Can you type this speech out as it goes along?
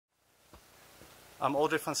I'm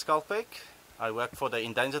Oldrich from Schalkwyk. I work for the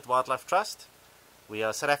Endangered Wildlife Trust. We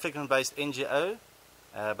are a South African-based NGO,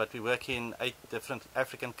 but we work in 8 different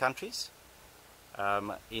African countries.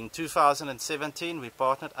 In 2017, we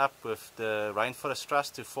partnered up with the Rainforest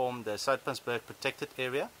Trust to form the Soutpansberg Protected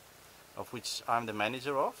Area, of which I'm the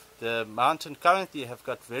manager of. The mountain currently have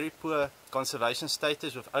got very poor conservation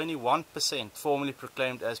status, with only 1% formally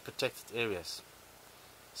proclaimed as protected areas.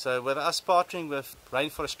 So with us partnering with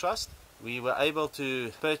Rainforest Trust, we were able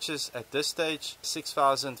to purchase at this stage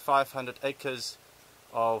 6,500 acres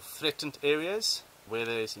of threatened areas where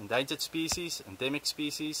there is endangered species, endemic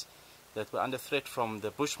species that were under threat from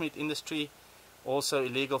the bushmeat industry, also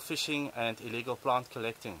illegal fishing and illegal plant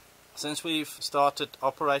collecting. Since we've started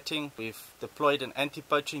operating, we've deployed an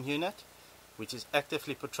anti-poaching unit which is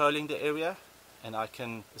actively patrolling the area, and I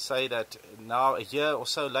can say that now, a year or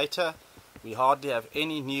so later, we hardly have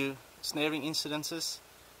any new snaring incidences,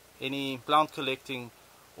 any plant collecting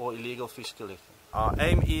or illegal fish collecting. Our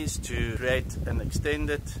aim is to create an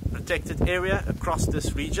extended protected area across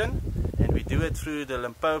this region, and we do it through the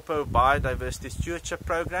Limpopo Biodiversity Stewardship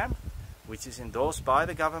Program, which is endorsed by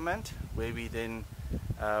the government, where we then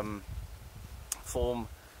form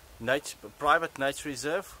private nature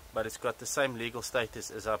reserve, but it's got the same legal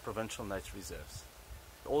status as our provincial nature reserves.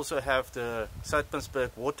 We also have the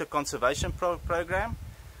Soutpansberg Water Conservation Program,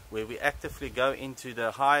 where we actively go into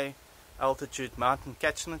the high altitude mountain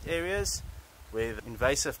catchment areas where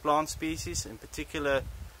invasive plant species, in particular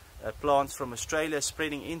plants from Australia,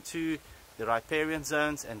 spreading into the riparian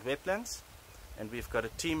zones and wetlands, and we've got a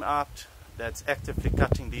team out that's actively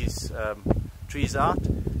cutting these trees out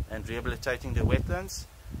and rehabilitating the wetlands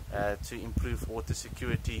to improve water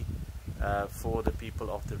security for the people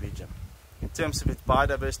of the region. In terms of its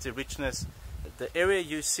biodiversity richness, the area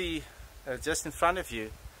you see just in front of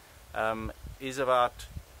you is about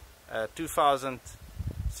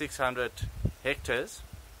 2,600 hectares,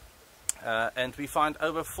 and we find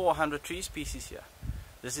over 400 tree species here.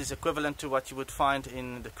 This is equivalent to what you would find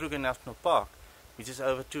in the Kruger National Park, which is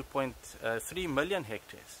over 2.3 million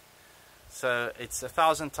hectares. So it's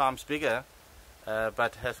 1,000 times bigger,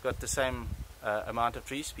 but has got the same amount of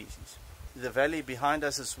tree species. The valley behind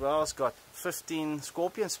us as well has got 15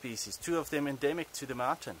 scorpion species, 2 of them endemic to the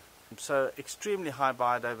mountain. So extremely high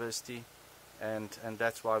biodiversity, and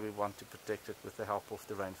that's why we want to protect it with the help of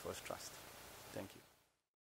the Rainforest Trust. Thank you.